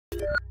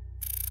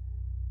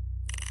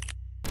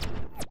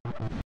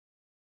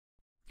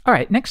All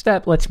right, next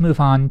up, let's move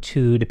on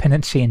to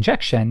dependency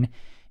injection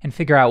and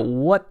figure out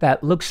what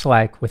that looks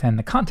like within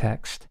the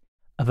context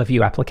of a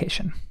Vue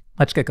application.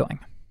 Let's get going.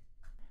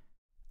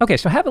 Okay,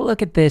 so have a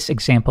look at this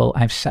example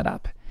I've set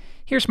up.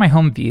 Here's my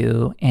home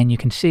view, and you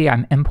can see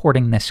I'm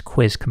importing this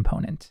quiz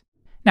component.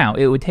 Now,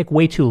 it would take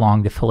way too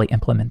long to fully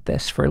implement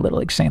this for a little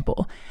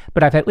example,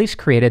 but I've at least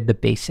created the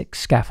basic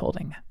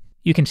scaffolding.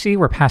 You can see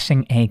we're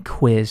passing a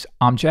quiz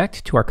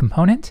object to our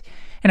component,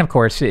 and of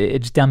course,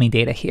 it's dummy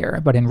data here,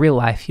 but in real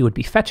life, you would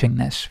be fetching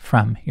this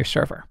from your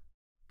server.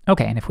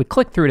 Okay, and if we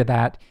click through to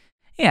that,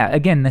 yeah,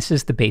 again, this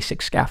is the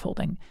basic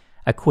scaffolding.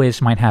 A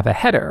quiz might have a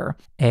header,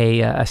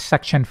 a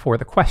section for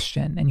the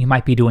question, and you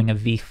might be doing a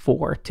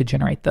v4 to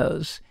generate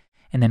those.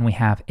 And then we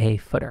have a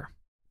footer.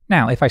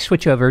 Now, if I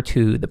switch over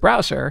to the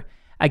browser,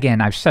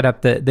 again, I've set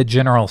up the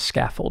general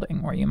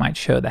scaffolding where you might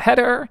show the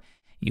header,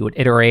 you would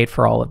iterate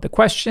for all of the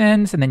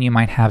questions, and then you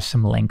might have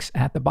some links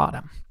at the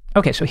bottom.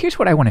 Okay, so here's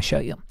what I want to show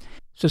you.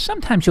 So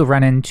sometimes you'll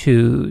run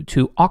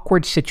into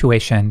awkward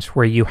situations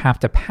where you have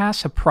to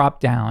pass a prop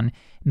down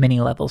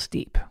many levels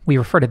deep. We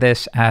refer to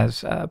this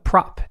as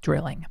prop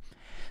drilling.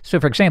 So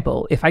for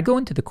example, if I go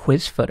into the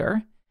quiz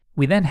footer,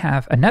 we then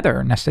have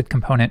another nested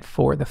component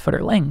for the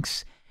footer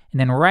links. And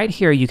then right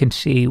here, you can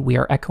see we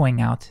are echoing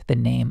out the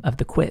name of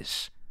the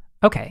quiz.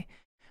 Okay,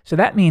 so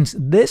that means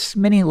this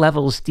many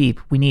levels deep,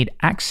 we need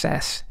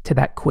access to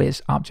that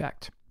quiz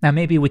object. Now,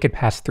 maybe we could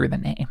pass through the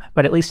name,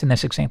 but at least in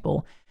this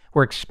example,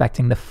 we're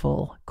expecting the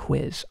full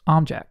quiz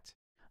object.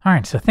 All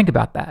right, so think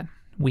about that.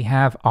 We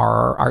have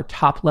our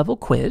top level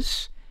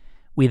quiz.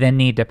 We then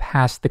need to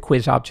pass the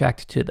quiz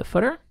object to the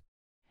footer.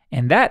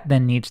 And that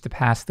then needs to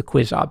pass the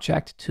quiz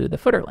object to the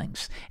footer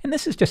links. And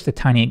this is just a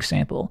tiny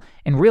example.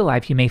 In real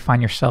life, you may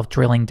find yourself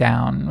drilling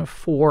down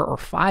 4 or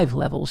 5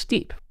 levels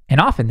deep. And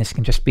often this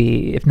can just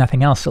be, if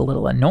nothing else, a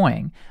little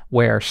annoying,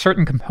 where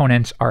certain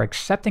components are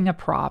accepting a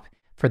prop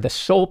for the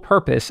sole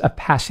purpose of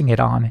passing it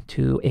on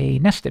to a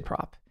nested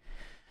prop.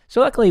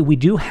 So luckily, we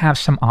do have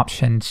some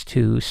options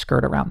to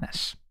skirt around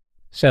this.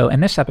 So in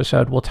this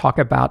episode, we'll talk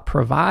about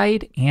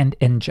provide and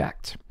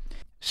inject.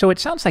 So it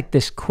sounds like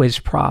this quiz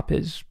prop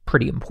is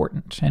pretty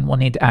important, and we'll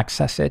need to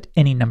access it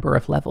any number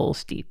of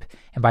levels deep.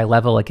 And by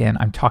level, again,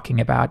 I'm talking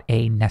about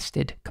a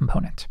nested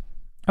component.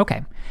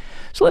 Okay,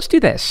 so let's do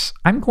this.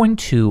 I'm going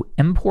to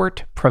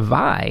import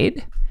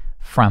provide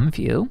from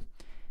Vue,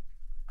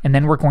 and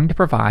then we're going to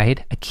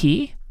provide a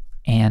key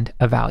and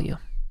a value.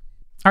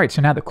 All right,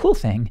 so now the cool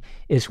thing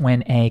is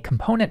when a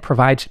component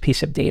provides a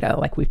piece of data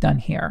like we've done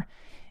here,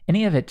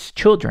 any of its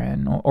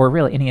children, or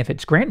really any of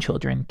its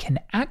grandchildren, can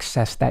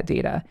access that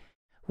data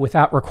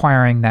without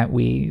requiring that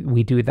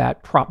we do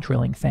that prop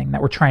drilling thing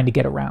that we're trying to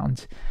get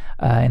around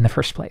in the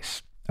first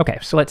place. Okay,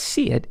 so let's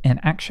see it in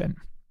action.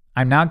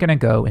 I'm now going to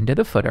go into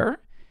the footer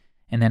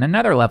and then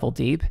another level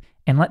deep,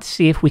 and let's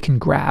see if we can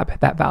grab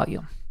that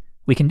value.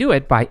 We can do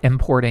it by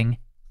importing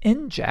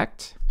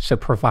inject, so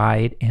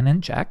provide and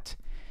inject.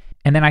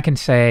 And then I can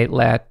say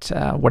let,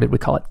 what did we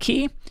call it,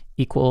 key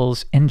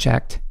equals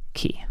inject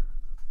key.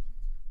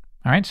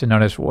 All right, so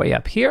notice way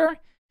up here,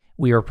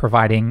 we are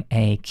providing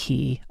a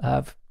key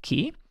of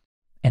key,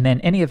 and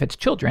then any of its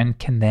children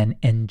can then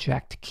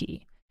inject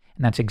key.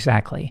 And that's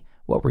exactly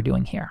what we're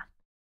doing here.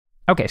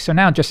 Okay, so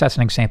now just as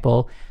an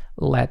example,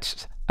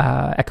 let's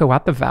echo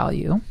out the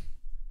value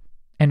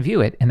and view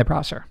it in the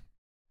browser.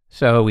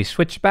 So we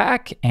switch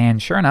back,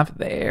 and sure enough,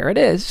 there it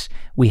is.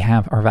 We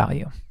have our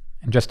value.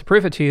 And just to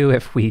prove it to you,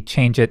 if we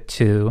change it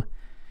to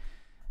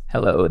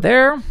hello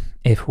there,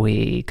 if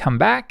we come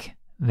back,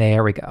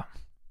 there we go.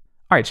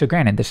 All right, so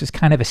granted, this is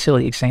kind of a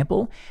silly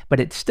example, but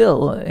it's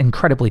still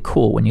incredibly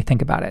cool when you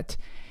think about it.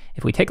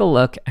 If we take a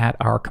look at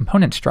our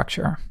component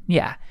structure,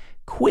 yeah,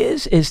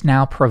 quiz is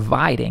now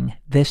providing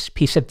this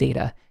piece of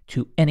data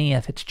to any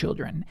of its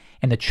children.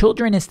 And the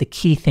children is the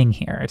key thing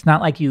here. It's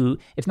not like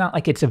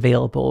it's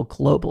available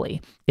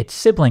globally. Its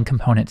sibling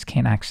components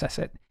can't access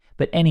it,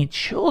 but any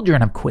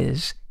children of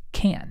quiz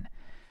can.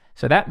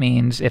 So that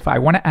means if I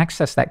want to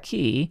access that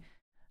key,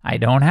 I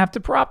don't have to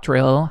prop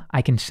drill.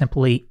 I can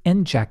simply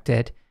inject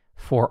it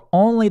for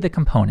only the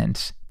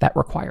components that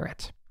require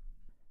it.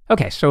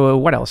 Okay, so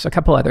what else? A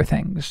couple other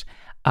things.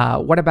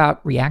 What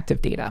about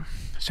reactive data?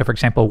 So for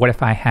example, what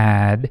if I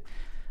had,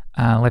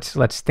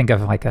 let's think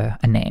of like a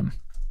name.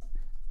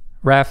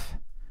 Ref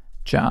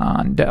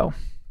John Doe.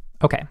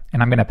 Okay,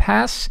 and I'm going to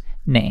pass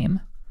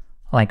name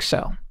like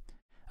so.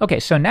 Okay,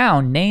 so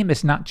now name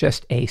is not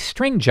just a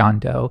string John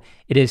Doe,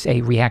 it is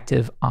a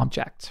reactive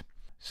object.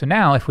 So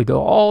now if we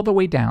go all the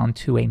way down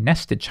to a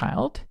nested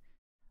child,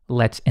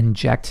 let's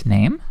inject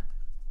name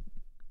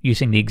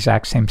using the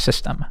exact same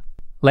system.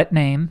 Let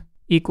name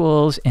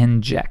equals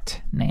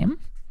inject name.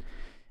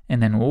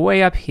 And then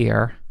way up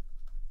here,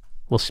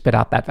 we'll spit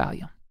out that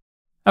value.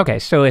 Okay,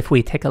 so if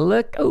we take a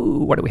look, oh,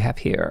 what do we have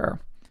here?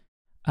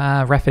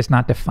 Ref is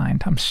not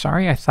defined. I'm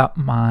sorry, I thought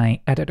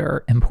my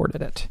editor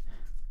imported it.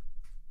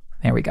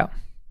 There we go.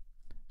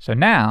 So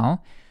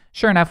now,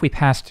 sure enough, we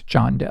passed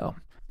John Doe.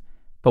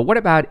 But what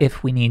about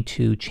if we need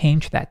to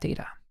change that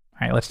data?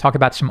 All right, let's talk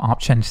about some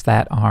options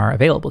that are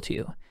available to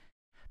you.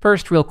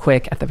 First, real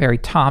quick at the very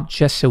top,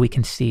 just so we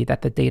can see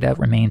that the data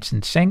remains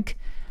in sync,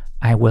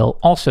 I will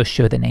also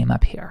show the name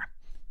up here.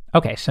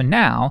 Okay, so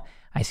now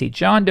I see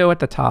John Doe at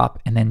the top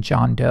and then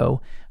John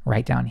Doe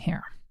right down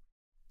here.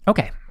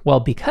 Okay, well,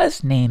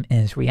 because name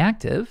is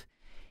reactive,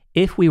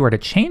 if we were to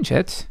change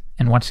it,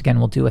 and once again,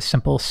 we'll do a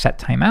simple set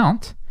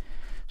timeout.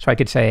 So I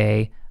could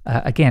say,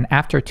 again,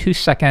 after 2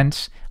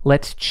 seconds,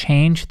 let's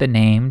change the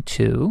name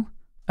to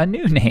a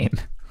new name,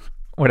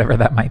 whatever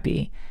that might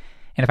be.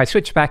 And if I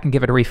switch back and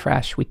give it a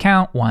refresh, we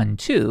count 1,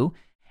 2,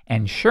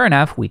 and sure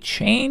enough, we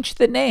changed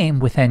the name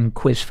within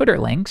quiz footer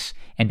links.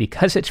 And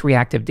because it's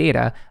reactive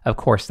data, of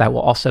course, that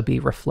will also be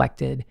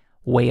reflected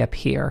way up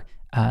here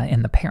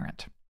in the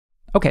parent.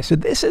 Okay, so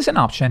this is an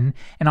option.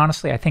 And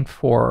honestly, I think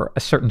for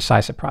a certain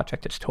size of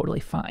project, it's totally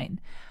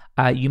fine.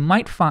 You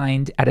might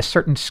find at a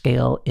certain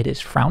scale, it is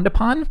frowned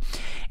upon.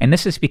 And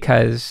this is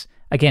because,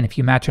 again, if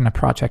you imagine a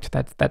project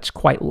that's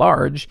quite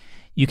large,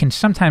 you can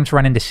sometimes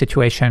run into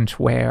situations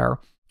where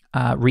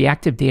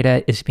reactive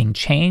data is being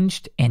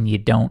changed and you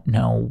don't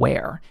know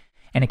where.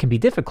 And it can be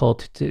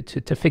difficult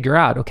to figure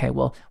out, okay,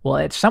 well,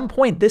 at some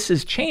point this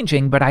is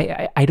changing, but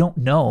I don't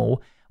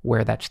know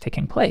where that's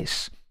taking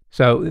place.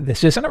 So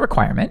this isn't a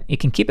requirement. You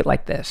can keep it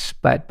like this.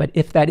 But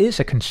if that is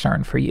a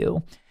concern for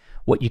you,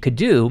 what you could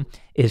do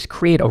is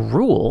create a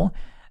rule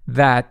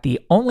that the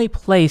only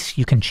place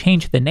you can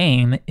change the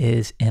name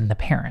is in the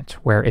parent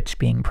where it's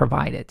being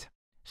provided.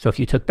 So if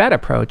you took that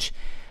approach,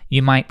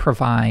 you might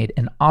provide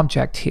an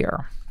object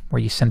here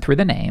where you send through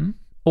the name,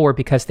 or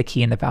because the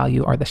key and the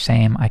value are the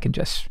same, I can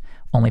just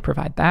only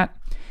provide that.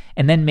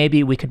 And then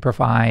maybe we could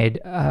provide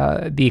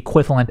the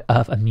equivalent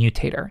of a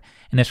mutator.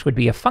 And this would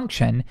be a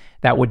function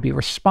that would be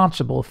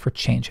responsible for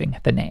changing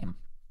the name.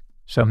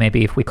 So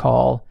maybe if we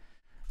call,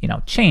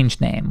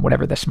 change name,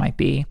 whatever this might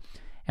be,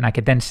 and I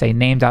could then say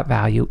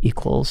name.value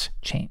equals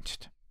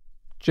changed,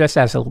 just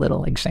as a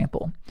little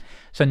example.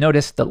 So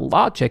notice the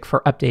logic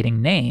for updating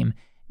name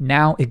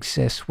now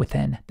exists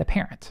within the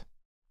parent.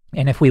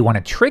 And if we want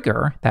to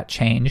trigger that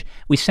change,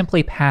 we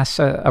simply pass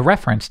a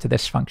reference to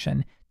this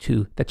function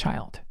to the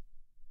child.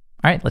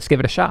 All right, let's give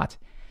it a shot.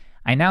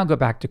 I now go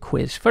back to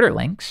quiz footer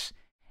links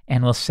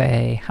and we'll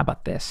say, how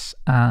about this?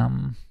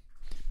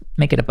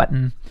 Make it a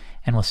button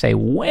and we'll say,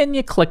 when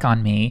you click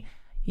on me,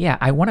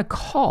 I want to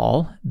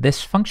call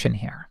this function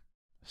here.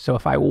 So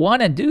if I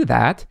want to do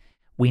that,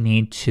 we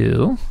need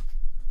to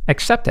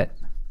accept it,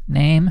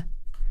 name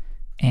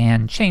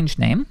and change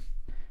name.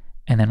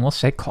 And then we'll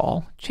say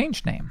call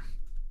change name.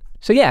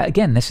 So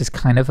again, this is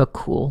kind of a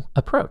cool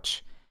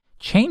approach.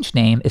 Change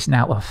name is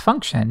now a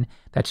function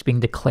that's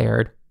being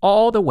declared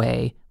all the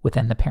way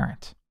within the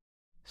parent.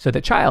 So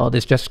the child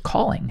is just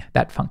calling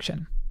that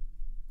function.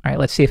 All right,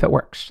 let's see if it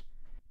works.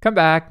 Come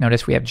back,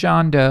 notice we have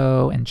John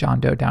Doe and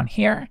John Doe down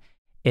here.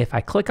 If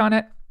I click on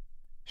it,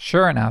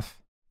 sure enough,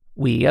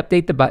 we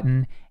update the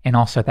button and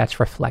also that's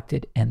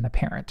reflected in the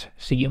parent.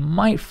 So you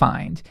might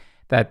find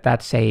that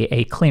that's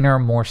a cleaner,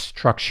 more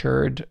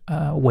structured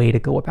way to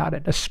go about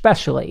it,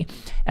 especially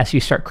as you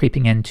start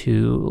creeping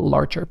into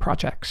larger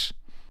projects.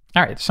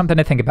 All right, something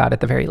to think about at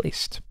the very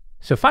least.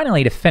 So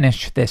finally, to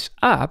finish this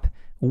up,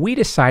 we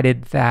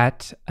decided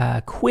that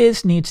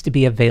quiz needs to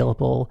be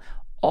available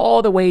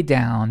all the way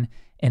down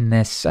in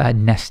this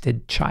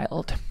nested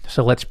child.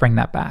 So let's bring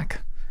that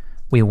back.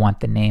 We want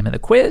the name of the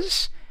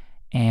quiz,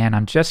 and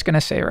I'm just going to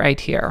say right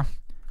here,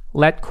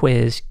 let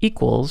quiz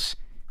equals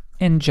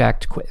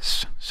inject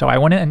quiz. So I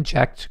want to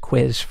inject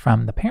quiz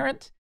from the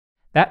parent.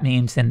 That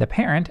means in the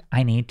parent,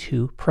 I need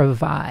to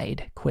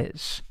provide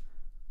quiz.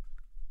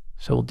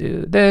 So we'll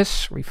do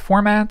this,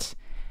 reformat,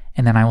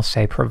 and then I will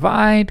say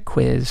provide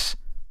quiz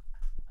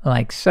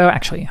like so.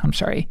 Actually, I'm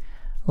sorry.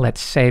 Let's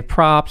say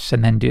props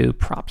and then do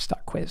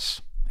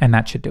props.quiz, and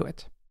that should do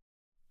it.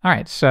 All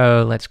right,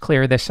 so let's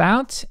clear this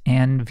out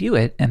and view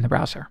it in the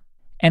browser.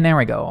 And there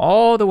we go,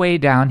 all the way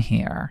down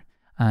here.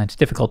 It's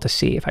difficult to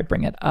see. If I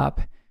bring it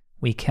up,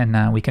 we can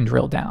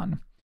drill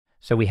down.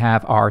 So we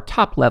have our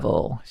top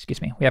level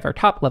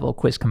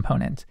quiz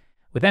component.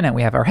 Within it,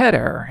 we have our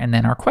header, and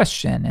then our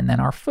question, and then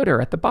our footer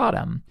at the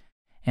bottom.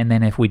 And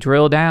then if we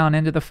drill down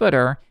into the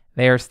footer,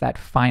 there's that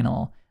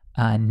final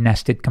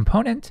nested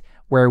component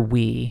where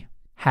we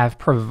have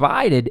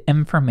provided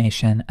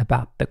information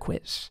about the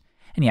quiz.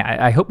 And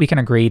I hope we can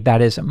agree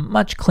that is a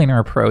much cleaner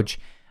approach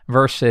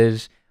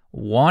versus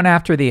one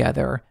after the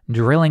other,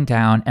 drilling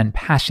down and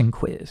passing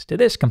quiz to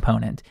this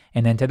component,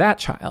 and then to that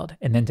child,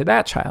 and then to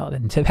that child,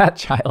 and to that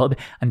child,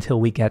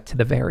 until we get to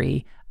the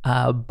very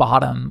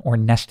bottom or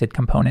nested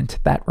component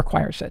that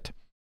requires it.